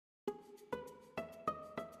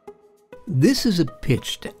This is a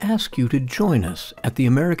pitch to ask you to join us at the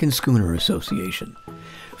American Schooner Association.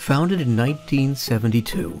 Founded in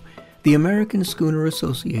 1972, the American Schooner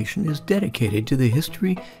Association is dedicated to the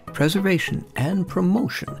history, preservation, and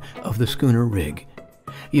promotion of the schooner rig.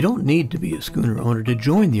 You don't need to be a schooner owner to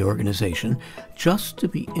join the organization, just to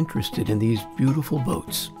be interested in these beautiful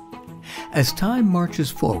boats. As time marches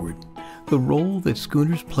forward, the role that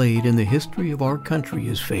schooners played in the history of our country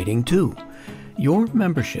is fading too. Your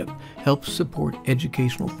membership helps support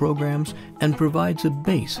educational programs and provides a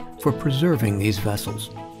base for preserving these vessels.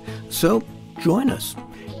 So, join us.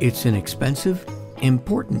 It's inexpensive,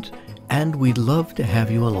 important, and we'd love to have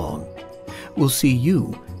you along. We'll see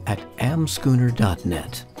you at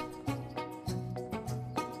amschooner.net.